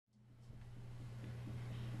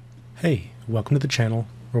Hey, welcome to the channel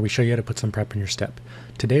where we show you how to put some prep in your step.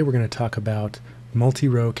 Today we're going to talk about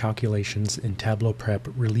multi-row calculations in Tableau Prep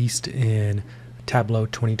released in Tableau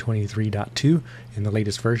 2023.2 in the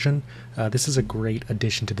latest version. This is a great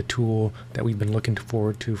addition to the tool that we've been looking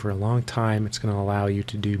forward to for a long time. It's going to allow you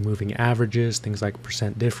to do moving averages, things like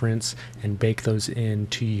percent difference, and bake those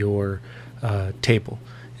into your table.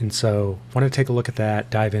 And so I want to take a look at that,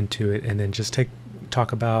 dive into it, and then just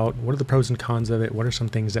talk about what are the pros and cons of it, what are some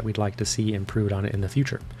things that we'd like to see improved on it in the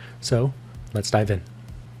future. So let's dive in.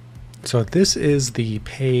 So this is the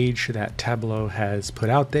page that Tableau has put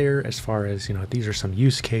out there as far as, these are some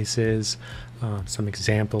use cases, some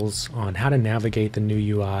examples on how to navigate the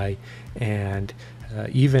new UI, and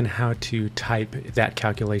even how to type that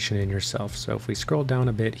calculation in yourself. So if we scroll down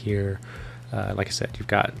a bit here, like I said, you've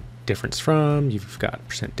got difference from, you've got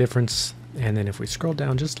percent difference, and then if we scroll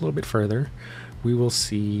down just a little bit further, we will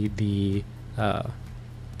see the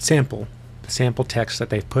sample text that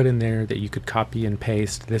they've put in there that you could copy and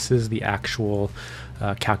paste. This is the actual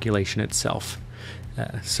calculation itself.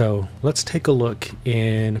 So let's take a look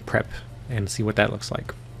in Prep and see what that looks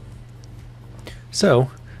like. So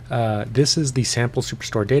this is the sample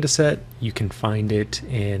Superstore dataset. You can find it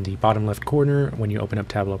in the bottom left corner when you open up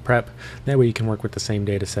Tableau Prep. That way you can work with the same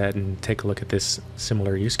dataset and take a look at this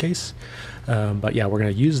similar use case. But yeah, we're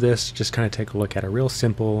going to use this, just kind of take a look at a real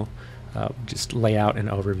simple just layout and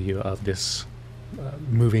overview of this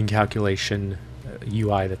moving calculation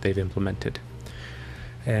UI that they've implemented.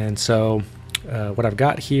 And so what I've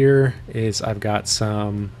got here is I've got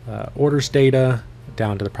some orders data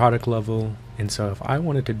down to the product level. And so if I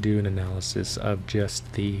wanted to do an analysis of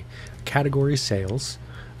just the category sales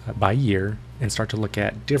by year and start to look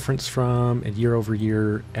at difference from and year over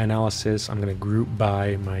year analysis, I'm going to group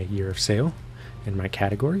by my year of sale in my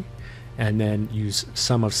category, and then use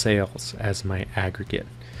sum of sales as my aggregate.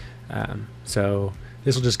 So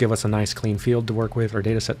this will just give us a nice clean field to work with, or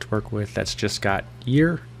data set to work with, that's just got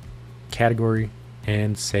year, category,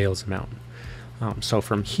 and sales amount. So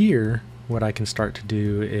from here, what I can start to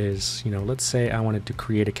do is, let's say I wanted to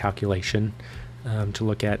create a calculation to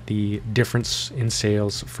look at the difference in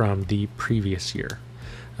sales from the previous year.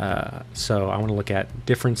 So I want to look at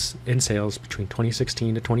difference in sales between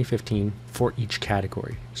 2016 to 2015 for each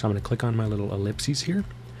category. So I'm going to click on my little ellipses here,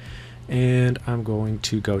 and I'm going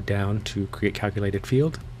to go down to create calculated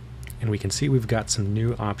field, and we can see we've got some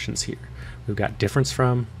new options here. We've got difference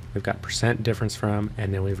from, we've got percent difference from,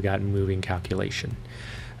 and then we've got moving calculation.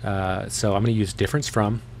 So I'm going to use difference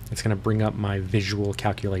from. It's going to bring up my visual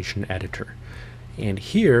calculation editor, and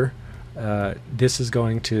here this is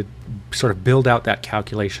going to sort of build out that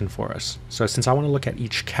calculation for us. So since I want to look at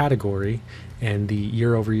each category and the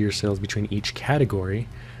year over year sales between each category,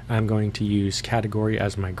 I'm going to use category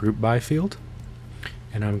as my group by field,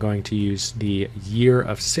 and I'm going to use the year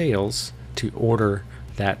of sales to order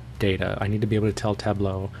that data. I need to be able to tell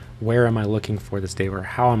Tableau where am I looking for this data, or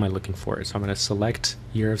how am I looking for it. So I'm going to select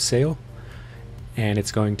year of sale, and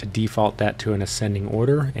it's going to default that to an ascending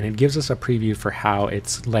order, and it gives us a preview for how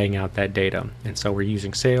it's laying out that data. And so we're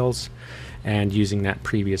using sales and using that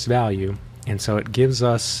previous value, and so it gives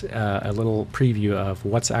us a little preview of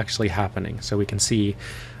what's actually happening. So we can see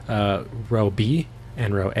row B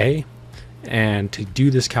and row A, and to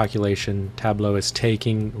do this calculation, Tableau is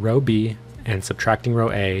taking row B and subtracting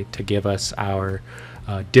row A to give us our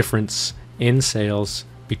difference in sales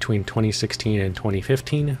between 2016 and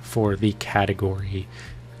 2015 for the category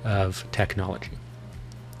of technology.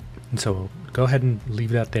 And so we'll go ahead and leave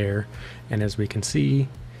that there. And as we can see,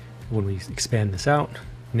 when we expand this out,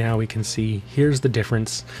 now we can see here's the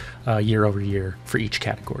difference year over year for each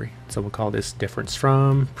category. So we'll call this difference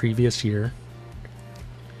from previous year.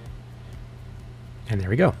 And there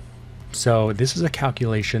we go. So this is a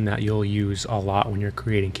calculation that you'll use a lot when you're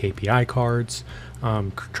creating KPI cards,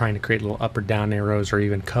 trying to create little up or down arrows, or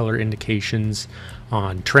even color indications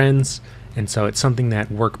on trends. And so it's something that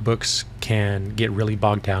workbooks can get really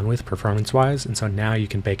bogged down with performance-wise. And so now you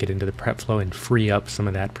can bake it into the prep flow and free up some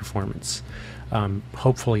of that performance,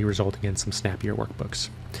 hopefully resulting in some snappier workbooks.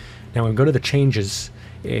 Now when we go to the changes,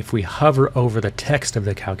 if we hover over the text of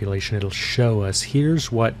the calculation, it'll show us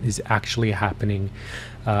here's what is actually happening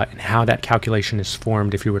and how that calculation is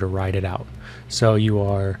formed if you were to write it out. So you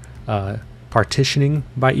are partitioning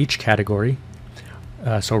by each category,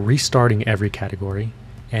 so restarting every category,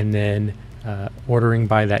 and then ordering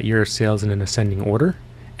by that year of sales in an ascending order,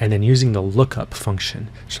 and then using the lookup function.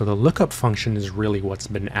 So the lookup function is really what's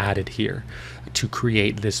been added here to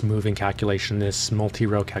create this moving calculation, this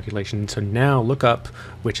multi-row calculation. So now lookup,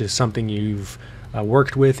 which is something you've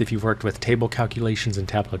worked with, if you've worked with table calculations in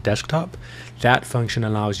Tableau Desktop, that function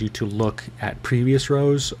allows you to look at previous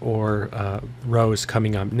rows or rows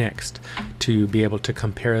coming up next to be able to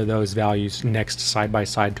compare those values next side by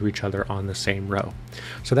side to each other on the same row.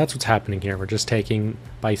 So that's what's happening here. We're just taking,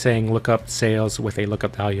 by saying lookup sales with a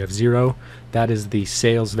lookup value of 0, that is the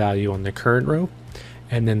sales value on the current row.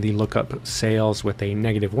 And then the lookup sales with a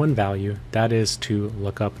 -1 value, that is to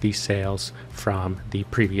look up the sales from the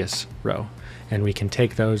previous row. And we can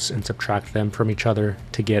take those and subtract them from each other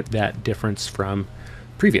to get that difference from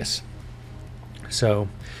previous. So,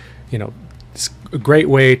 you know, it's a great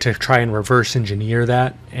way to try and reverse engineer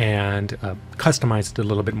that and customize it a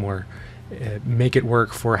little bit more. Make it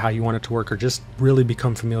work for how you want it to work, or just really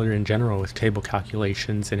become familiar in general with table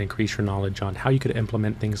calculations and increase your knowledge on how you could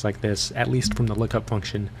implement things like this, at least from the lookup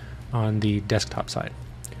function on the desktop side.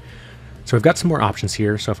 So we've got some more options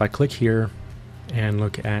here. So if I click here and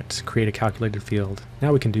look at create a calculated field,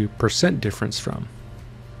 now we can do % difference from.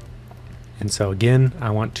 And so again, I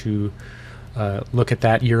want to look at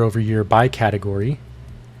that year over year by category,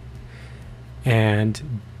 and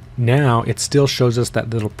now it still shows us that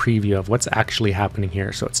little preview of what's actually happening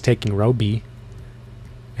here. So it's taking row B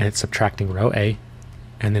and it's subtracting row A,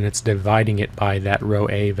 and then it's dividing it by that row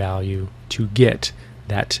A value to get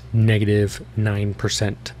that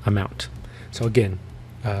 -9% amount. So again,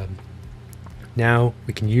 now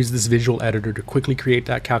we can use this visual editor to quickly create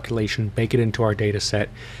that calculation, bake it into our data set,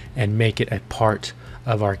 and make it a part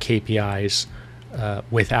of our KPIs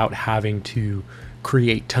without having to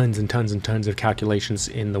create tons and tons and tons of calculations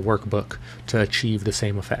in the workbook to achieve the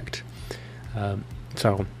same effect.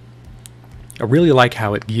 So I really like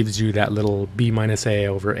how it gives you that little B minus A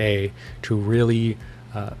over A to really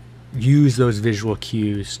use those visual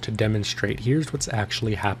cues to demonstrate here's what's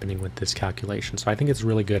actually happening with this calculation. So I think it's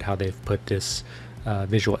really good how they've put this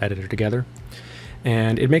visual editor together.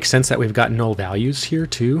 And it makes sense that we've got null values here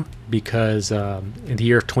too, because in the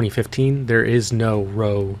year of 2015 there is no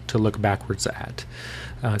row to look backwards at.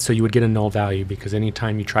 So you would get a null value because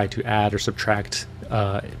anytime you try to add or subtract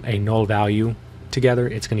a null value together,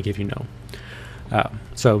 it's going to give you no.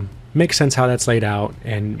 So makes sense how that's laid out,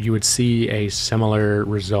 and you would see a similar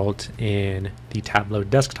result in the Tableau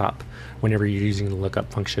desktop whenever you're using the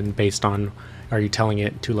lookup function based on, are you telling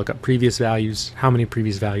it to look up previous values, how many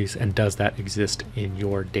previous values, and does that exist in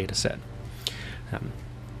your data set?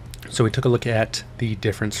 So we took a look at the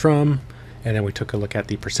difference from, and then we took a look at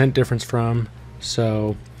the % difference from.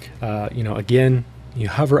 So, you know, again, you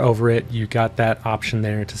hover over it, you got that option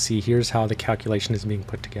there to see here's how the calculation is being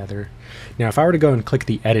put together. Now, if I were to go and click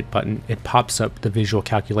the edit button, it pops up the visual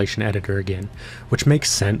calculation editor again, which makes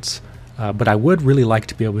sense. But I would really like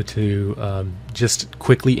to be able to just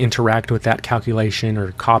quickly interact with that calculation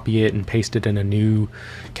or copy it and paste it in a new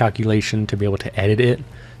calculation to be able to edit it.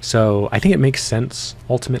 So I think it makes sense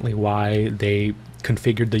ultimately why they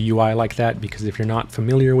configured the UI like that, because if you're not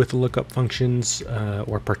familiar with the lookup functions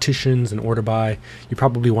or partitions and order by, you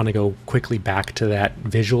probably want to go quickly back to that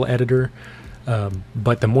visual editor.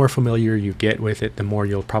 But the more familiar you get with it, the more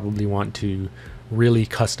you'll probably want to really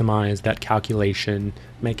customize that calculation,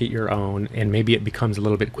 make it your own, and maybe it becomes a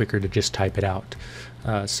little bit quicker to just type it out.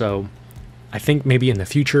 So I think maybe in the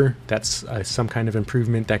future that's some kind of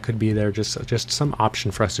improvement that could be there, just some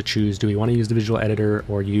option for us to choose. Do we want to use the visual editor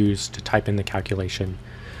or use to type in the calculation?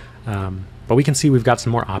 But we can see we've got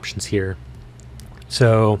some more options here.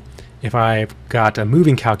 So if I've got a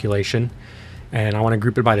moving calculation and I want to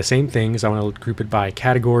group it by the same things, I want to group it by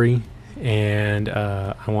category, and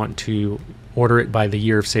I want to order it by the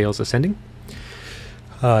year of sales ascending.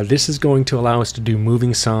 This is going to allow us to do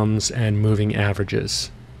moving sums and moving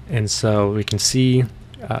averages. And so we can see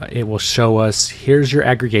it will show us here's your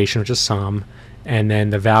aggregation, which is sum, and then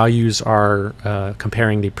the values are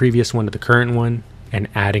comparing the previous one to the current one and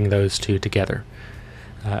adding those two together.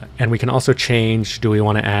 And we can also change, do we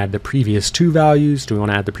want to add the previous 2 values? Do we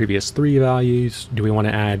want to add the previous 3 values? Do we want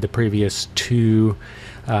to add the previous 2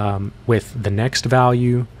 with the next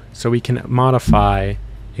value? So we can modify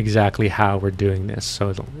exactly how we're doing this.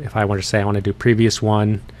 So if I were to say I want to do previous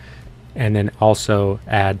one and then also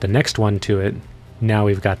add the next one to it, now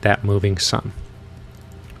we've got that moving sum.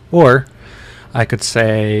 Or I could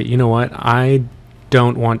say, you know what, I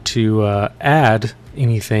don't want to add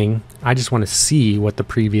anything, I just want to see what the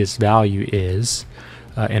previous value is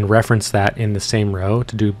and reference that in the same row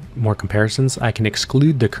to do more comparisons. I can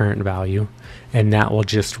exclude the current value, and that will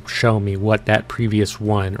just show me what that previous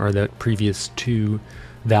one or the previous 2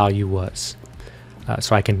 value was.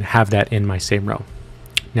 So I can have that in my same row.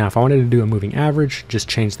 Now if I wanted to do a moving average, just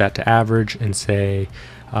change that to average and say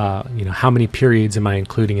how many periods am I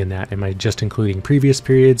including in that? Am I just including previous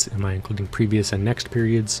periods? Am I including previous and next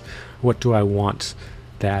periods? What do I want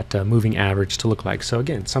that moving average to look like? So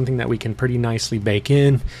again, something that we can pretty nicely bake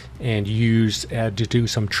in and use to do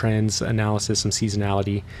some trends analysis, some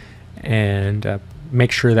seasonality, and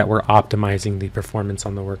make sure that we're optimizing the performance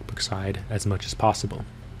on the workbook side as much as possible.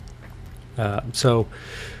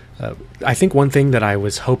 I think one thing that I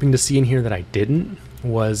was hoping to see in here that I didn't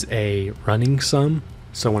was a running sum.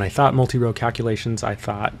 So when I thought multi-row calculations, I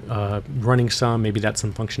thought running sum, maybe that's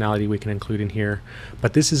some functionality we can include in here,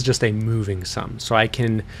 but this is just a moving sum. So I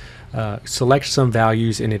can select some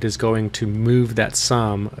values and it is going to move that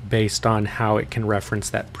sum based on how it can reference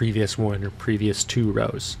that previous one or previous two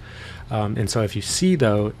rows. And so if you see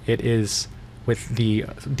though, it is with the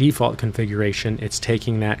default configuration, it's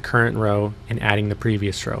taking that current row and adding the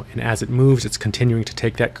previous row. And as it moves, it's continuing to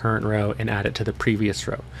take that current row and add it to the previous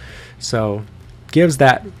row. So gives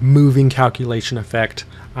that moving calculation effect.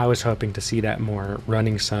 I was hoping to see that more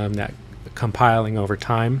running sum, that compiling over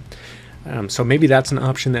time. So maybe that's an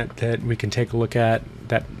option that we can take a look at,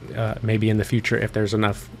 that maybe in the future if there's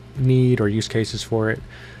enough need or use cases for it.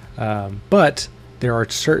 But there are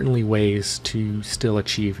certainly ways to still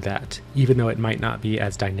achieve that, even though it might not be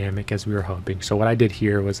as dynamic as we were hoping. So what I did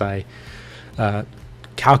here was I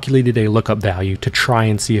calculated a lookup value to try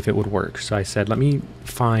and see if it would work. So I said, let me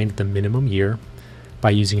find the minimum year by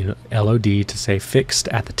using an LOD to say fixed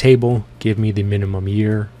at the table, give me the minimum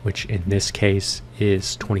year, which in this case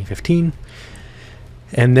is 2015.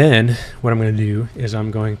 And then what I'm going to do is I'm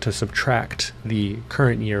going to subtract the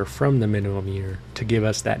current year from the minimum year to give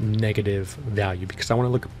us that negative value, because I want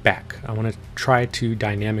to look back. I want to try to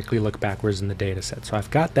dynamically look backwards in the data set. So I've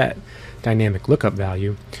got that dynamic lookup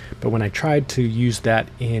value, but when I tried to use that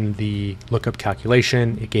in the lookup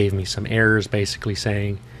calculation, it gave me some errors basically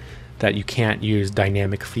saying that you can't use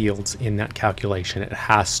dynamic fields in that calculation. It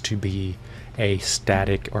has to be a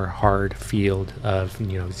static or hard field of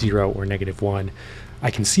 0 or -1. I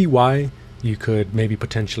can see why you could maybe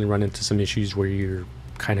potentially run into some issues where you're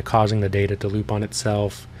kind of causing the data to loop on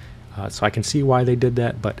itself. So I can see why they did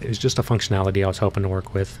that, but it's just a functionality I was hoping to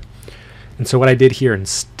work with. And so what I did here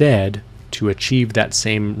instead to achieve that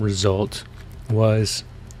same result was,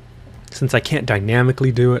 since I can't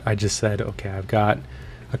dynamically do it, I just said, okay, I've got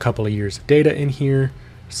a couple of years of data in here,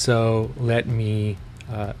 so let me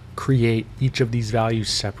create each of these values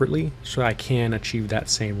separately so I can achieve that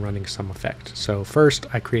same running sum effect. So first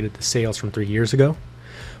I created the sales from 3 years ago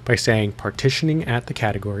by saying partitioning at the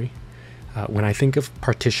category. When I think of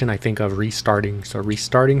partition, I think of restarting. So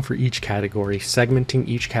restarting for each category, segmenting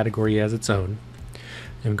each category as its own.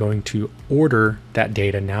 I'm going to order that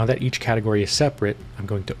data. Now that each category is separate, I'm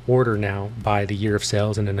going to order now by the year of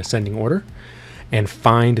sales in an ascending order and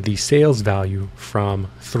find the sales value from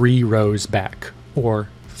 3 rows back, or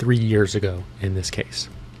 3 years ago in this case.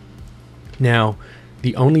 Now,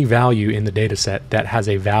 the only value in the data set that has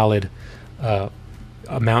a valid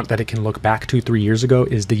amount that it can look back to 3 years ago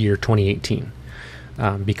is the year 2018.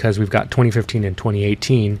 Because we've got 2015 and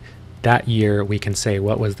 2018, that year we can say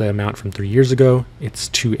what was the amount from 3 years ago. It's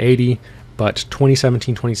 280, but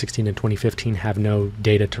 2017, 2016, and 2015 have no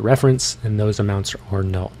data to reference, and those amounts are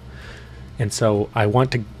null. And so I want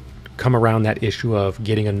to come around that issue of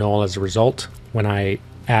getting a null as a result when I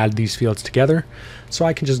add these fields together. So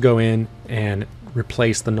I can just go in and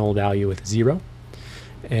replace the null value with 0.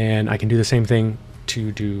 And I can do the same thing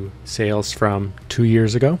to do sales from 2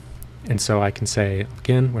 years ago. And so I can say,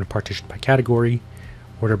 again, I'm going to partition by category,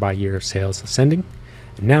 order by year of sales ascending.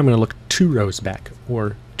 And now I'm going to look 2 rows back,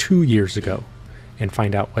 or 2 years ago, and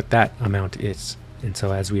find out what that amount is. And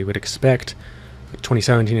so as we would expect,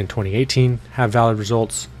 2017 and 2018 have valid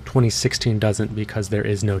results. 2016 doesn't because there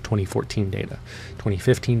is no 2014 data.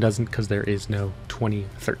 2015 doesn't because there is no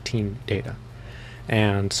 2013 data.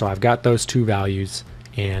 And so I've got those 2 values,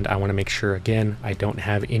 and I want to make sure, again, I don't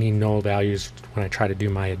have any null values when I try to do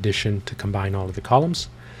my addition to combine all of the columns.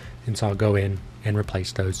 And so I'll go in and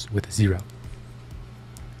replace those with 0.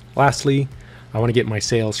 Lastly, I want to get my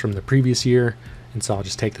sales from the previous year. And so I'll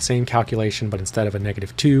just take the same calculation, but instead of a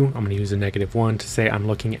 -2, I'm going to use a -1 to say I'm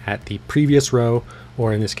looking at the previous row,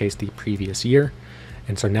 or in this case, the previous year.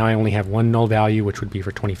 And so now I only have one null value, which would be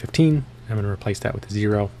for 2015. I'm going to replace that with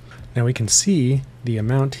 0. Now we can see the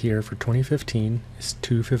amount here for 2015 is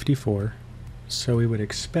 254. So we would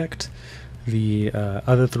expect the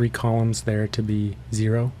other 3 columns there to be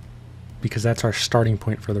 0, because that's our starting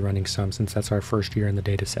point for the running sum, since that's our first year in the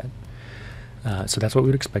data set. So that's what we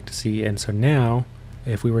would expect to see. And so now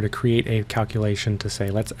if we were to create a calculation to say,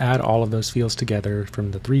 let's add all of those fields together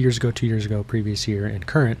from the 3 years ago, 2 years ago, previous year, and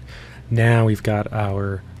current, now we've got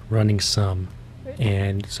our running sum.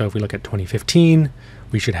 And so if we look at 2015,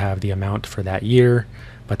 we should have the amount for that year.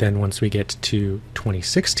 But then once we get to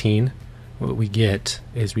 2016, what we get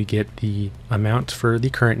is we get the amount for the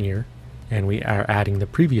current year, and we are adding the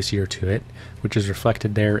previous year to it, which is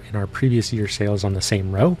reflected there in our previous year sales on the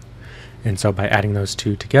same row. And so by adding those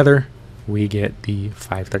two together, we get the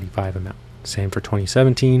 535 amount. Same for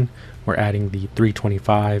 2017, we're adding the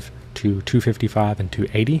 325 to 255 and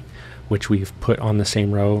 280, which we've put on the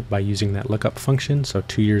same row by using that lookup function. So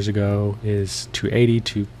 2 years ago is 280,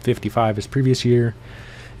 255 is previous year,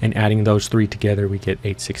 and adding those three together we get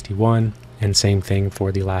 861, and same thing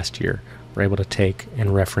for the last year. We're able to take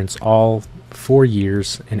and reference all 4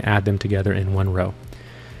 years and add them together in one row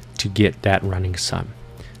to get that running sum.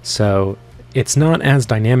 So it's not as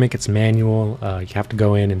dynamic, it's manual. You have to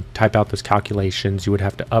go in and type out those calculations. You would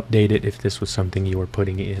have to update it if this was something you were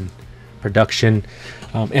putting in production.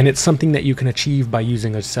 And it's something that you can achieve by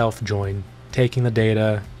using a self join, taking the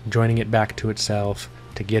data, joining it back to itself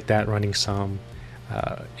to get that running sum.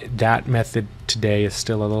 That method today is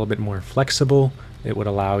still a little bit more flexible. It would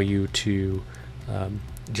allow you to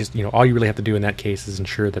all you really have to do in that case is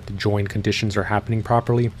ensure that the join conditions are happening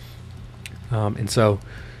properly. And so,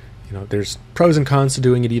 there's pros and cons to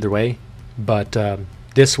doing it either way, but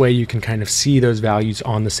this way you can kind of see those values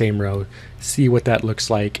on the same row, see what that looks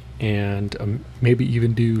like, and maybe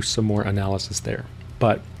even do some more analysis there.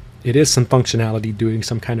 But it is some functionality, doing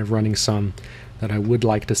some kind of running sum, that I would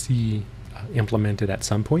like to see implemented at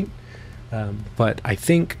some point. But I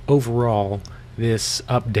think overall this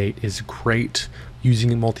update is great.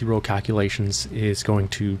 Using multi-row calculations is going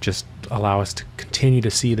to just allow us to continue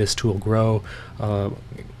to see this tool grow,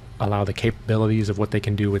 allow the capabilities of what they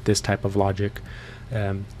can do with this type of logic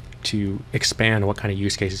to expand what kind of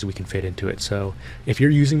use cases we can fit into it. So if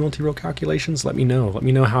you're using multi-row calculations, let me know. Let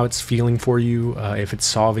me know how it's feeling for you, if it's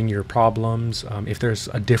solving your problems, if there's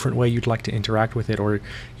a different way you'd like to interact with it, or,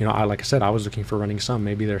 like I said, I was looking for running sum.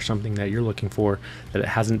 Maybe there's something that you're looking for that it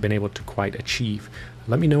hasn't been able to quite achieve.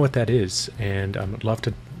 Let me know what that is, and I'd love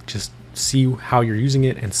to just see how you're using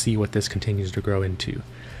it and see what this continues to grow into.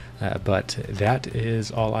 But that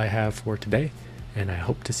is all I have for today, and I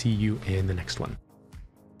hope to see you in the next one.